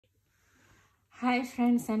Hi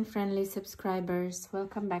friends and friendly subscribers,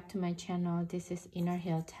 welcome back to my channel. This is Inner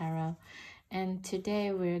Hill Tarot, and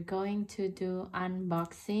today we're going to do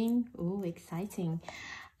unboxing, exciting,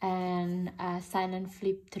 and a silent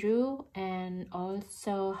flip through, and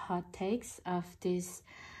also hot takes of this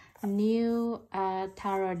new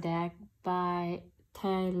tarot deck by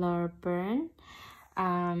Taylor Byrne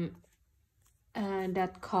that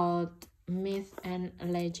called Myth and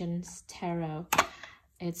Legends Tarot.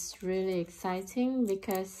 It's really exciting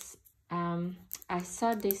because I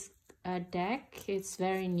saw this deck. It's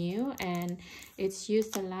very new and it's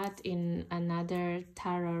used a lot in another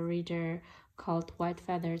tarot reader called White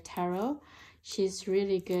Feather Tarot. She's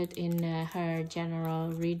really good in her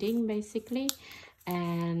general reading basically,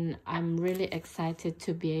 and I'm really excited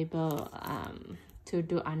to be able to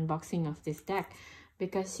do unboxing of this deck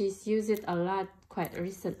because she's used it a lot quite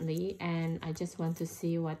recently, and I just want to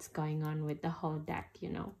see what's going on with the whole deck, you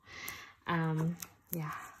know.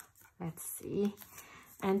 Yeah, let's see.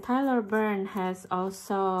 And Taylor Byrne has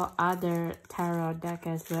also other tarot deck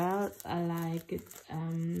as well, like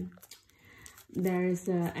there's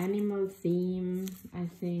an animal theme, I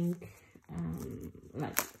think,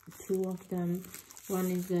 like two of them.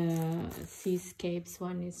 One is a seascapes,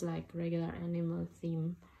 one is like regular animal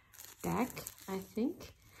theme deck, I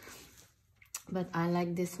think. But I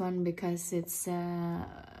like this one because it's the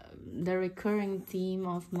recurring theme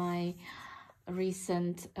of my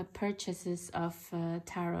recent purchases of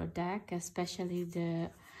tarot deck, especially the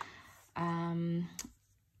not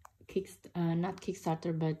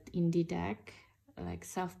Kickstarter but indie deck, like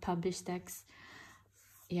self-published decks.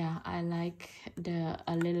 Yeah, I like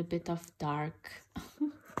a little bit of dark.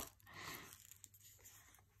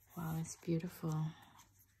 Wow, it's beautiful.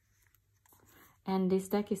 And this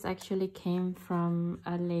deck is actually came from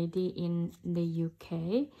a lady in the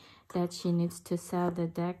UK that she needs to sell the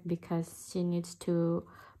deck because she needs to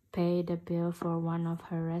pay the bill for one of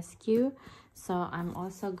her rescue. So I'm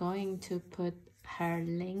also going to put her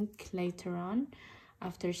link later on.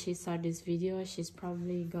 After she saw this video, she's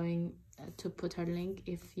probably going to put her link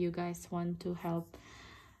if you guys want to help,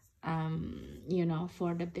 you know,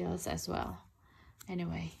 for the bills as well.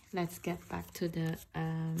 Anyway, let's get back to the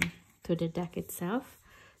deck itself.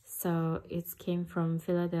 So it came from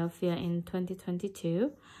Philadelphia in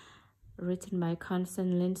 2022, written by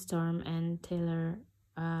Constance Lindstorm and Taylor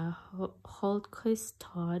Holtquist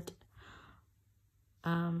Todd.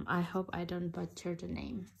 I hope I don't butcher the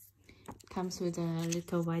name. It comes with a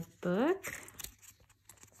little white book.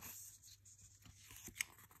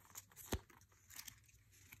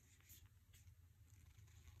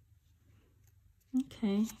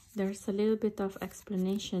 Okay, there's a little bit of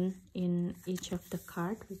explanation in each of the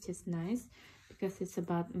card, which is nice because it's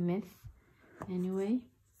about myth anyway.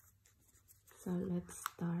 So let's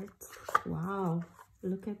start. Wow,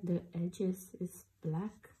 look at the edges, it's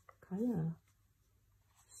black color,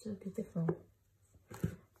 so beautiful.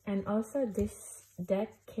 And also this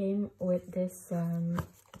deck came with this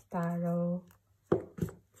tarot,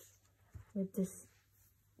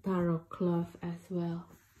 cloth as well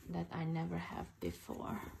that I never have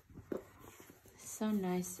before. So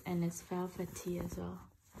nice, and it's velvety as well.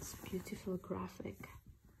 It's beautiful graphic.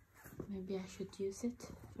 Maybe I should use it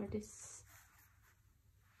for this.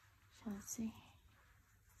 Shall I see?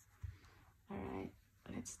 Alright,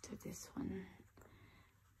 let's do this one.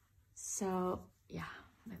 So yeah,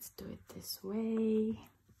 let's do it this way.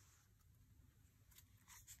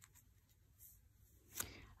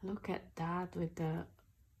 Look at that with the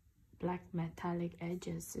black metallic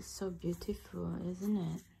edges. It's so beautiful, isn't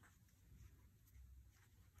it?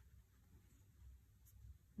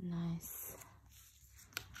 Nice.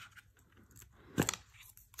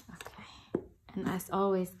 Okay, and as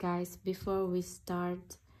always guys, before we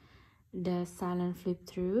start the silent flip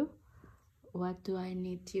through, what do I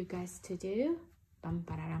need you guys to do? Pam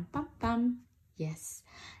pararam pam pam. Yes,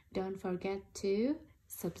 don't forget to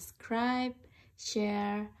subscribe,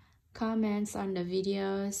 share, comments on the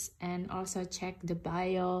videos, and also check the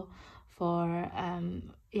bio for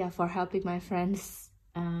for helping my friends,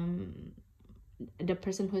 the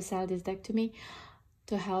person who sold this deck to me,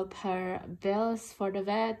 to help her bills for the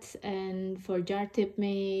vet and for jar tip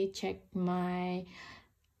me. Check my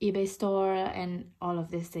eBay store, and all of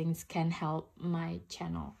these things can help my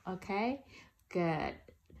channel. Okay, good.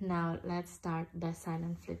 Now let's start the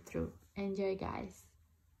silent flip through. Enjoy guys.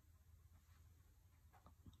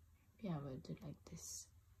 Yeah, we'll do like this.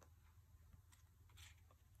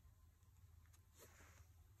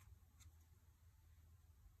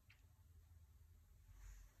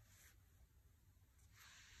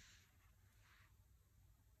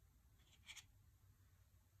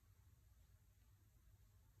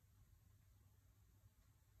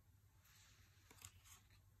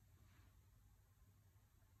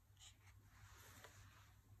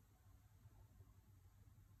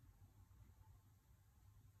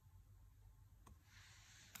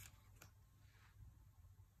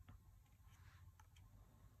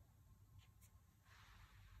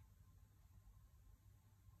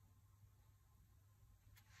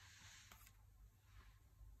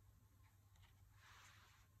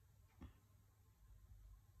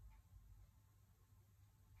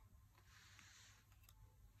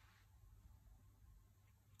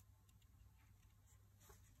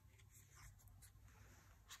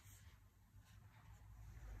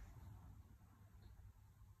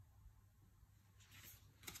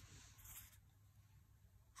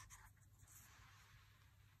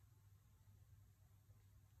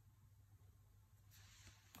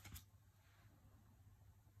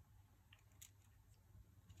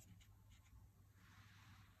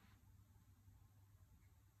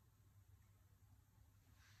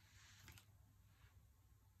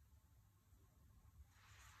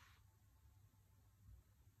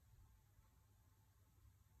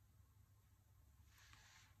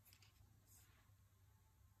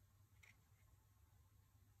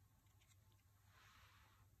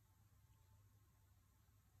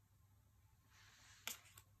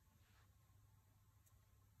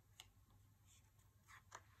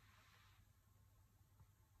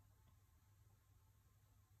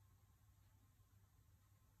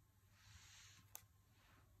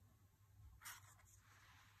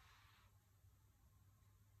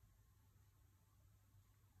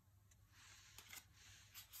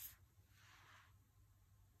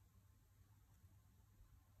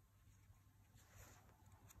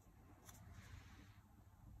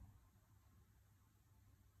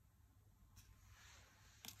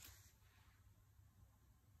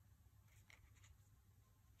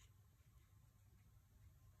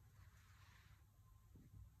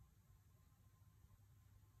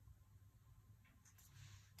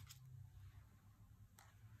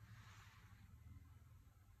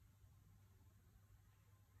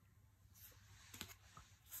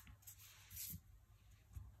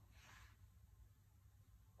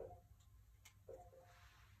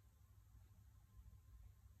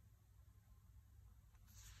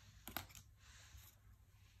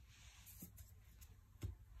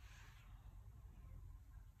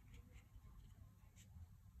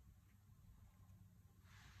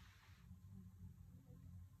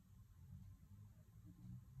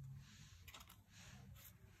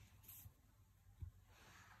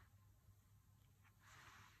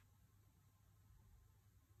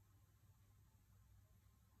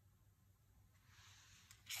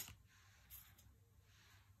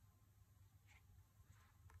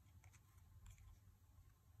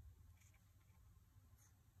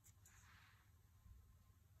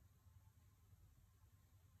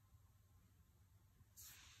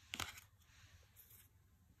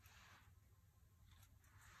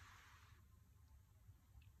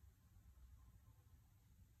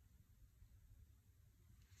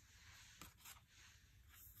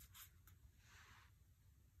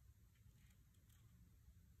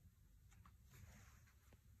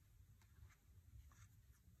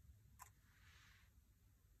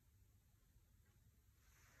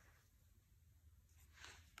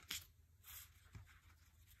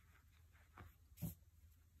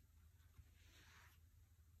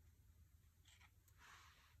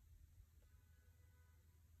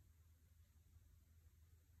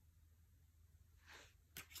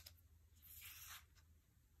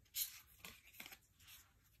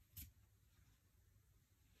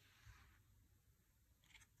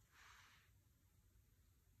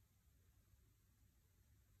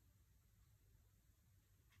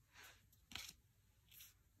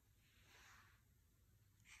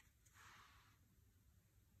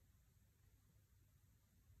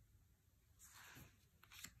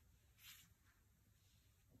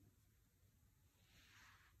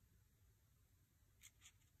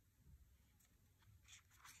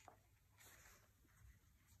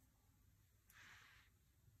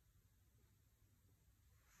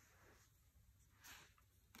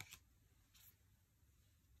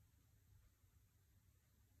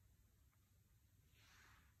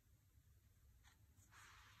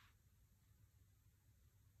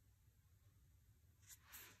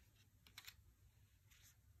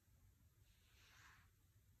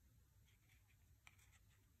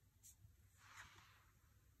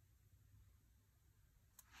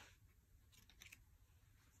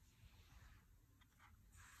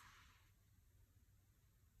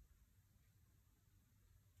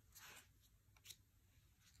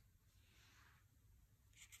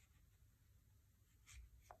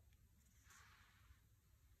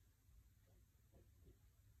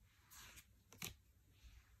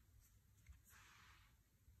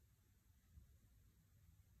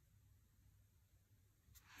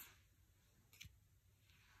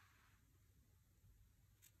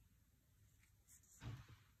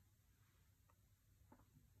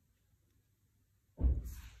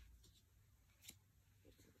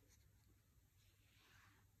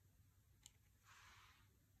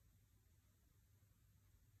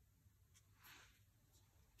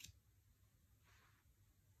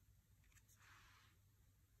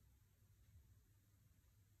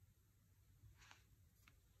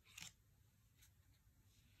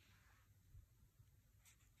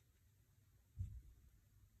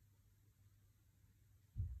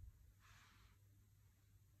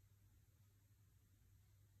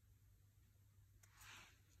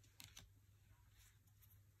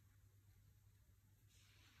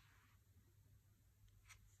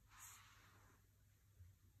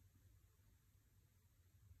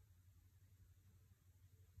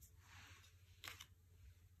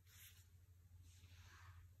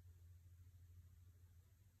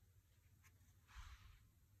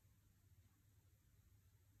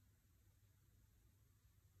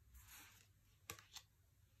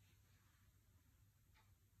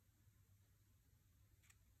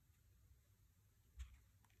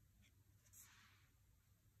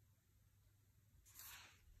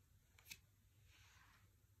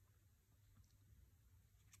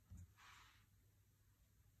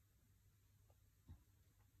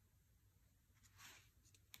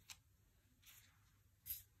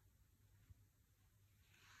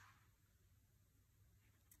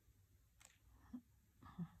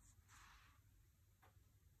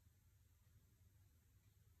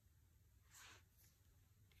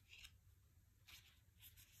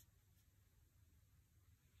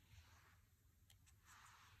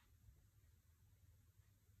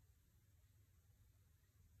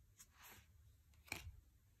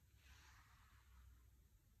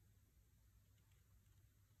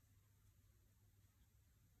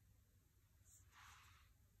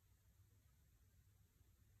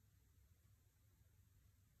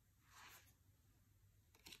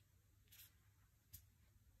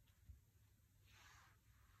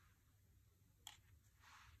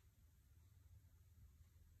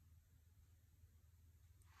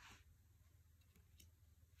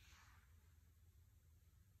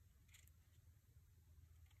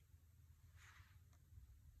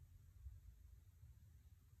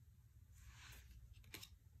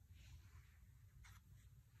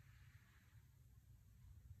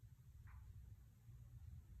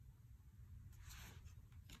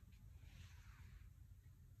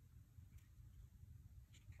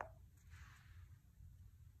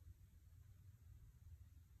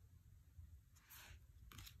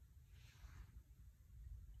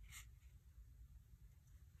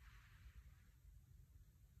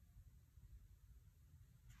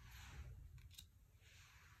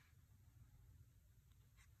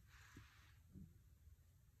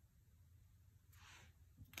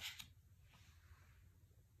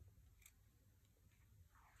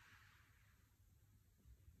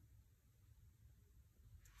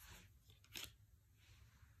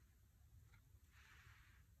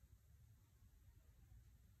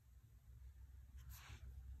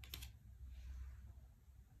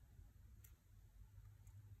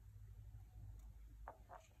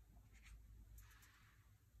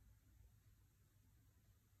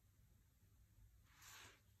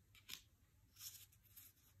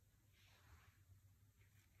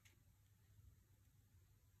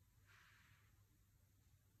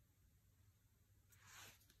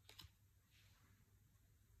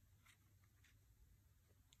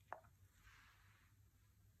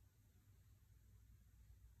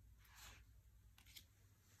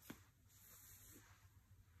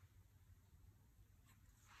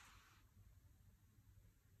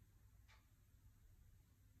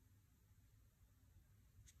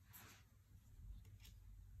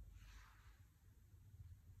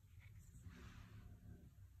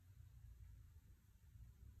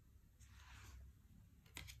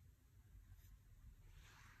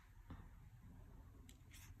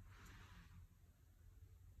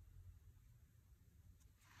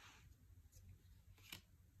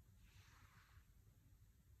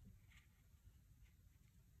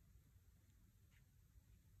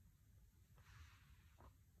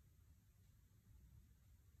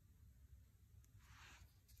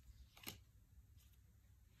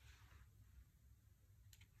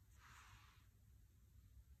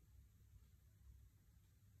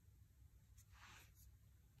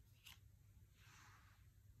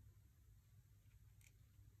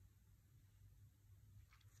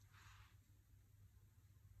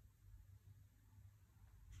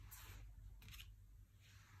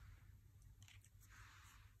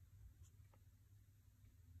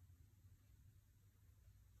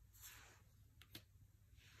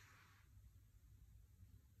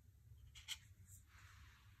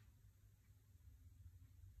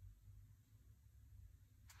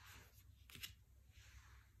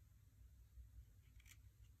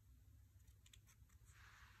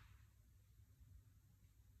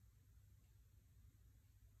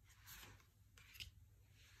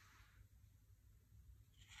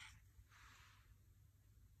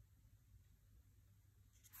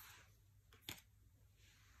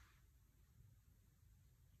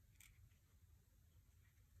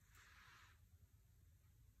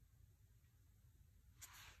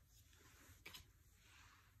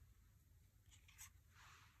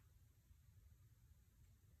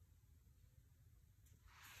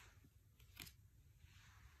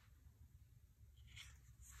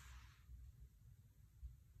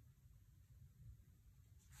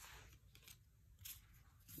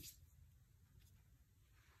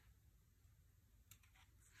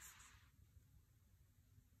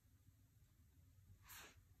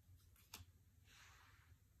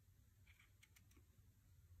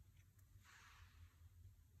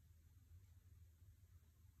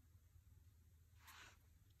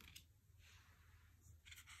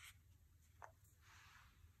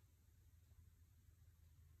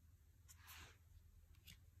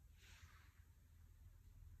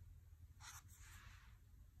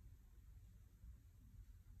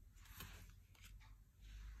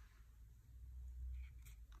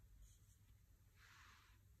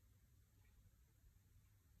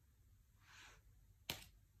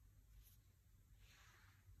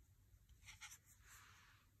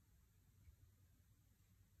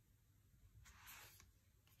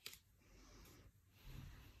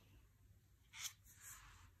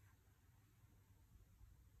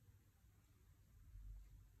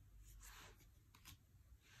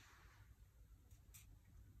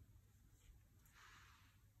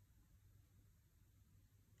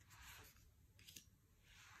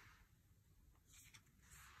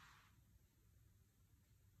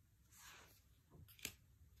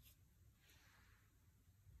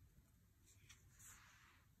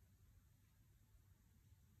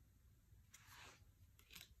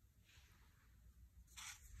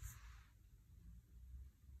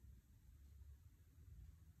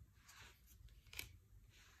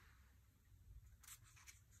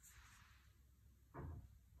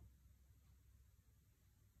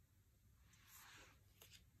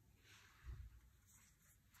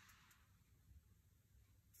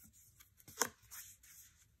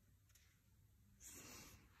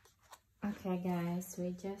 Okay guys,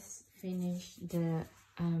 we just finished the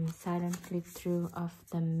silent flip through of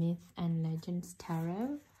the Myth and Legends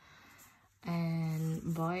Tarot, and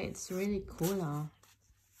boy, it's really cool.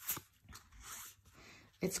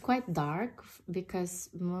 It's quite dark because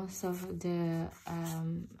most of the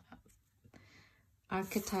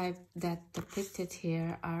archetype that depicted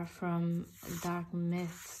here are from dark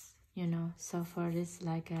myths, you know. So for this,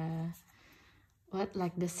 like a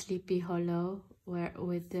like the Sleepy Hollow, where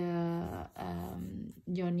with the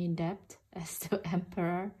Johnny Depp as the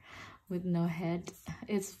emperor with no head.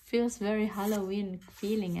 It feels very Halloween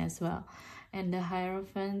feeling as well. And the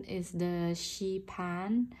Hierophant is the she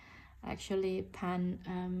Pan, actually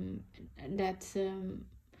Pan, that's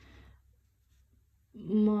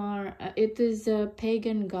more it is a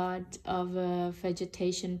pagan god of a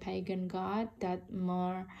vegetation, pagan god that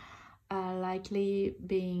more likely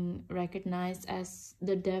being recognized as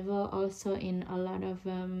the devil also in a lot of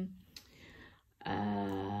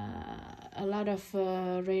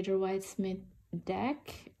Raider Whitesmith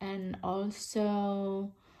deck. And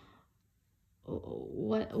also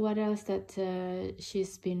what else that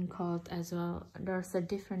she's been called as well, there's a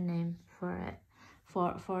different name for it,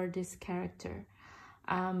 for this character.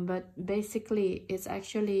 But basically it's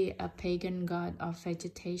actually a pagan god of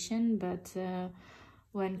vegetation, but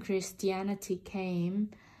when Christianity came,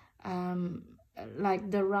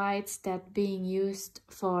 like the rites that being used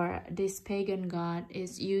for this pagan god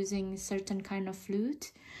is using certain kind of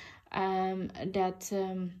flute that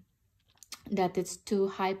it's too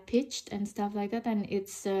high pitched and stuff like that, and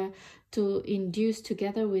it's to induce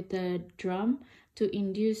together with the drum to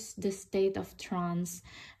induce the state of trance.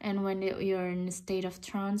 And when you're in a state of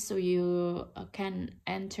trance, so you can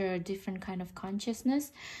enter a different kind of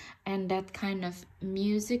consciousness, and that kind of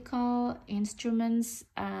musical instruments,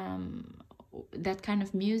 that kind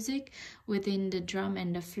of music within the drum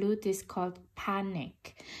and the flute is called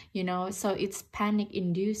panic, you know. So it's panic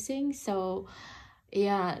inducing. So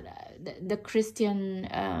yeah, the Christian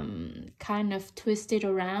kind of twisted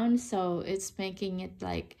around, so it's making it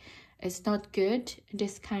like it's not good,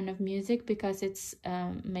 this kind of music, because it's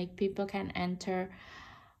make people can enter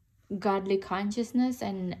godly consciousness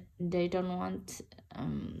and they don't want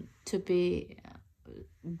to be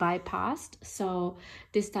bypassed. So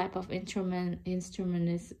this type of instrument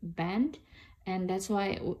is banned, and that's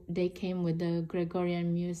why they came with the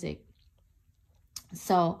Gregorian music.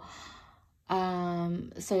 So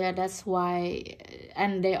yeah, that's why.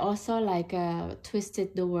 And they also like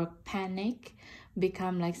twisted the word panic,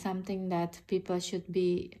 become like something that people should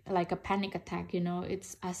be like a panic attack, you know.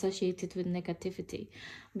 It's associated with negativity,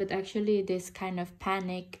 but actually this kind of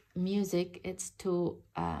panic music, it's to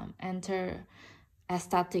enter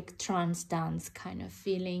ecstatic trance dance kind of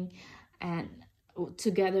feeling, and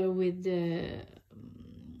together with the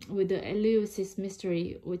Eleusis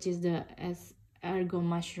mystery, which is the ergo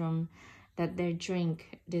mushroom that they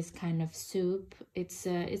drink, this kind of soup. It's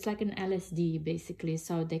like an LSD basically,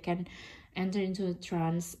 so they can enter into a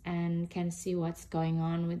trance and can see what's going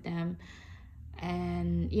on with them.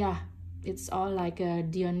 And yeah, it's all like a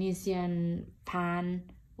Dionysian Pan,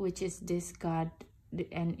 which is this god,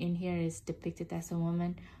 and in here is depicted as a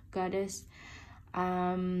woman goddess.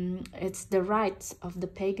 It's the rites of the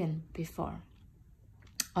pagan before.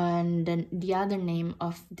 And then the other name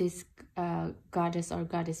of this goddess or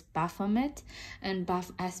goddess Baphomet, and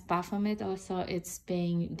as Baphomet also it's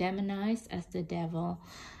being demonized as the devil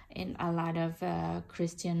in a lot of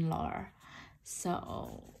Christian lore.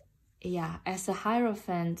 So yeah, as a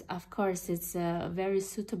Hierophant, of course, it's very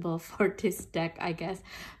suitable for this deck, I guess,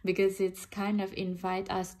 because it's kind of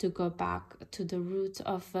invite us to go back to the roots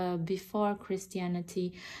of before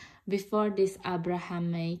Christianity, before this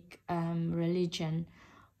Abrahamic religion.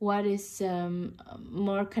 What is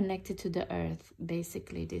more connected to the earth,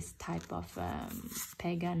 basically, this type of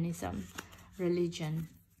paganism religion.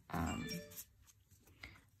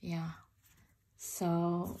 Yeah,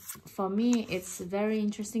 so for me it's very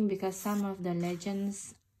interesting because some of the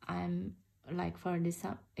legends, I'm like, for this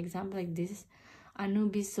example, like this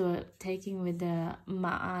Anubis were taking with the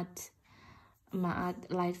Ma'at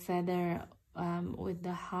light feather with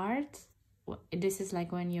the heart. This is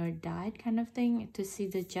like when you're died kind of thing, to see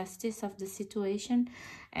the justice of the situation.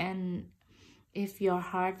 And if your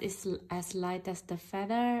heart is as light as the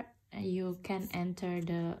feather, you can enter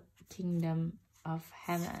the kingdom of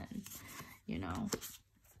heaven, you know,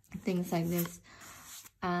 things like this.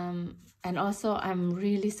 And also I'm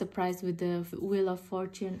really surprised with the Wheel of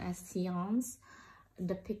Fortune as seance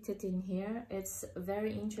depicted in here. It's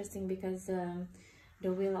very interesting because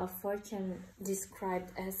the Wheel of Fortune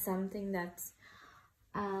described as something that's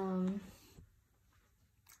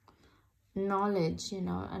knowledge, you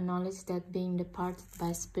know, a knowledge that being departed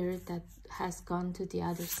by spirit that has gone to the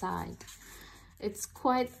other side. It's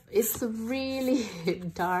a really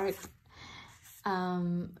dark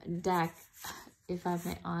deck, if I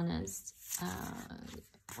may honest.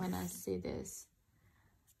 When I see this,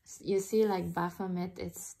 you see, like Baphomet,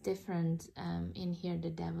 it's different. In here, the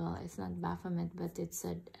devil, it's not Baphomet, but it's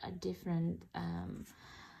a different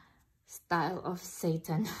style of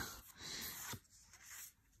Satan.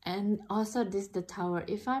 And also this, the tower,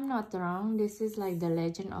 if I'm not wrong, this is like the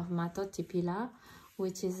legend of Matotipila,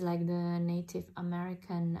 which is like the Native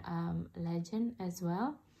American legend as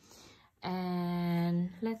well. And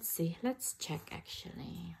let's see, let's check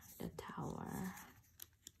actually the tower.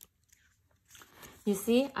 You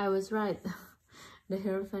see, I was right. The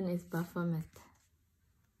Hierophant is Baphomet.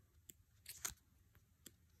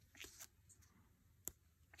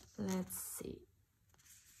 Let's see.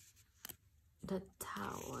 The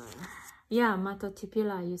tower. Yeah,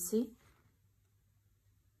 Matotipila, you see?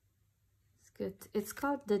 It's good. It's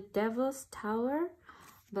called the Devil's Tower,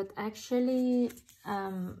 but actually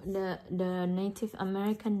the Native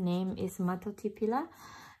American name is Matotipila.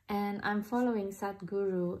 And I'm following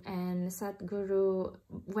Sadhguru, and Sadhguru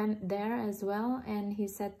went there as well, and he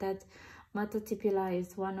said that Matotipila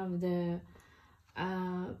is one of the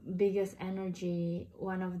biggest energy,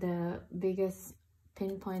 one of the biggest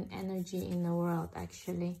pinpoint energy in the world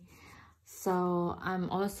actually. So I'm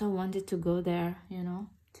also wanted to go there, you know,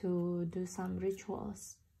 to do some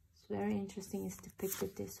rituals. It's very interesting, it's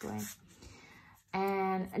depicted this way.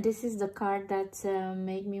 And this is the card that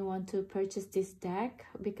made me want to purchase this deck,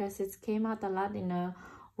 because it came out a lot in a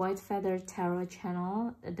White Feather Tarot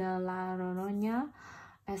channel. The La Llorona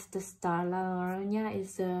as the star. La Llorona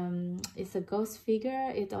is a ghost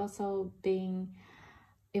figure. It also being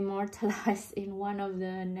immortalized in one of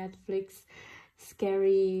the Netflix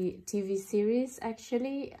scary TV series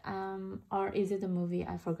actually, or is it a movie?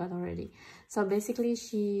 I forgot already. So basically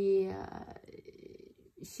she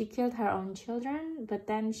killed her own children, but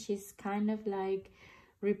then she's kind of like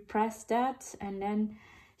repressed that, and then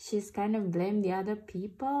she's kind of blamed the other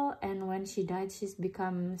people, and when she died she's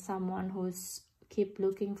become someone who's keep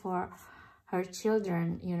looking for her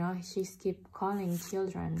children, you know, she's keep calling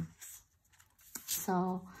children.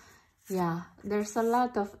 So yeah, there's a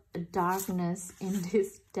lot of darkness in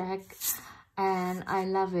this deck, and I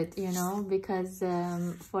love it, you know, because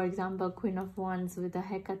for example, Queen of Wands with the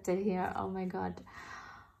Hecate here, oh my god,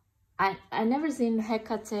 I never seen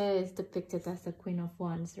Hecate is depicted as the Queen of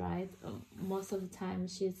Wands, right? Most of the time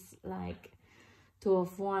she's like Two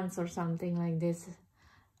of Wands or something like this,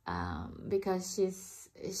 because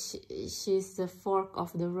she's the fork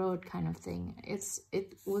of the road kind of thing.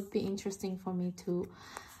 It would be interesting for me to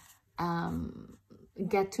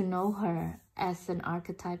get to know her as an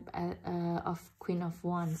archetype of Queen of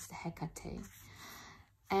Wands, Hecate.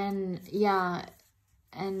 And yeah,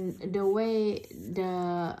 and the way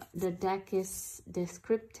the deck is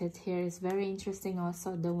described here is very interesting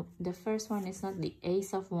also. The first one is not the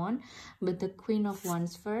Ace of Wands, but the Queen of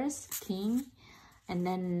Wands first, King, and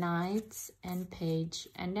then Knights and Page,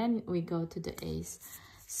 and then we go to the Ace.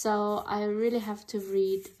 So I really have to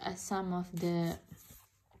read some of the,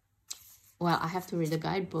 well, I have to read the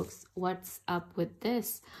guidebooks. What's up with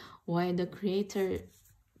this? Why the creator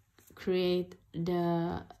create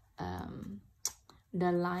the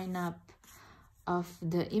lineup of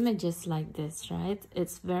the images like this, right?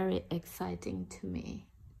 It's very exciting to me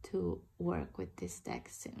to work with this deck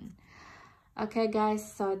soon. Okay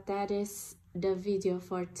guys, so that is the video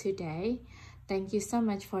for today. Thank you so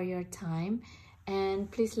much for your time,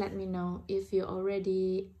 and please let me know if you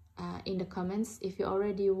already in the comments if you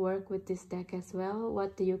already work with this deck as well.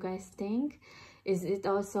 What do you guys think? Is it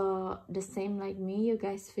also the same like me? You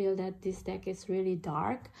guys feel that this deck is really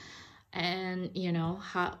dark? And you know,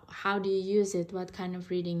 how do you use it? What kind of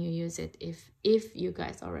reading you use it if you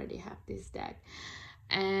guys already have this deck?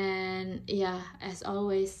 And yeah, as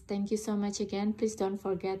always, thank you so much again. Please don't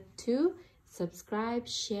forget to subscribe,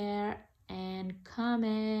 share, and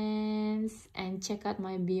comments, and check out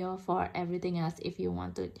my bio for everything else if you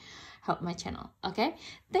want to help my channel. Okay,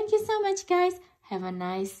 thank you so much guys. Have a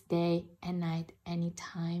nice day and night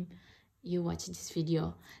anytime you watch this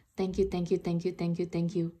video. Thank you, thank you, thank you, thank you,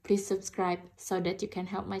 thank you. Please subscribe so that you can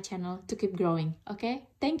help my channel to keep growing. Okay,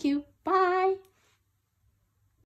 thank you.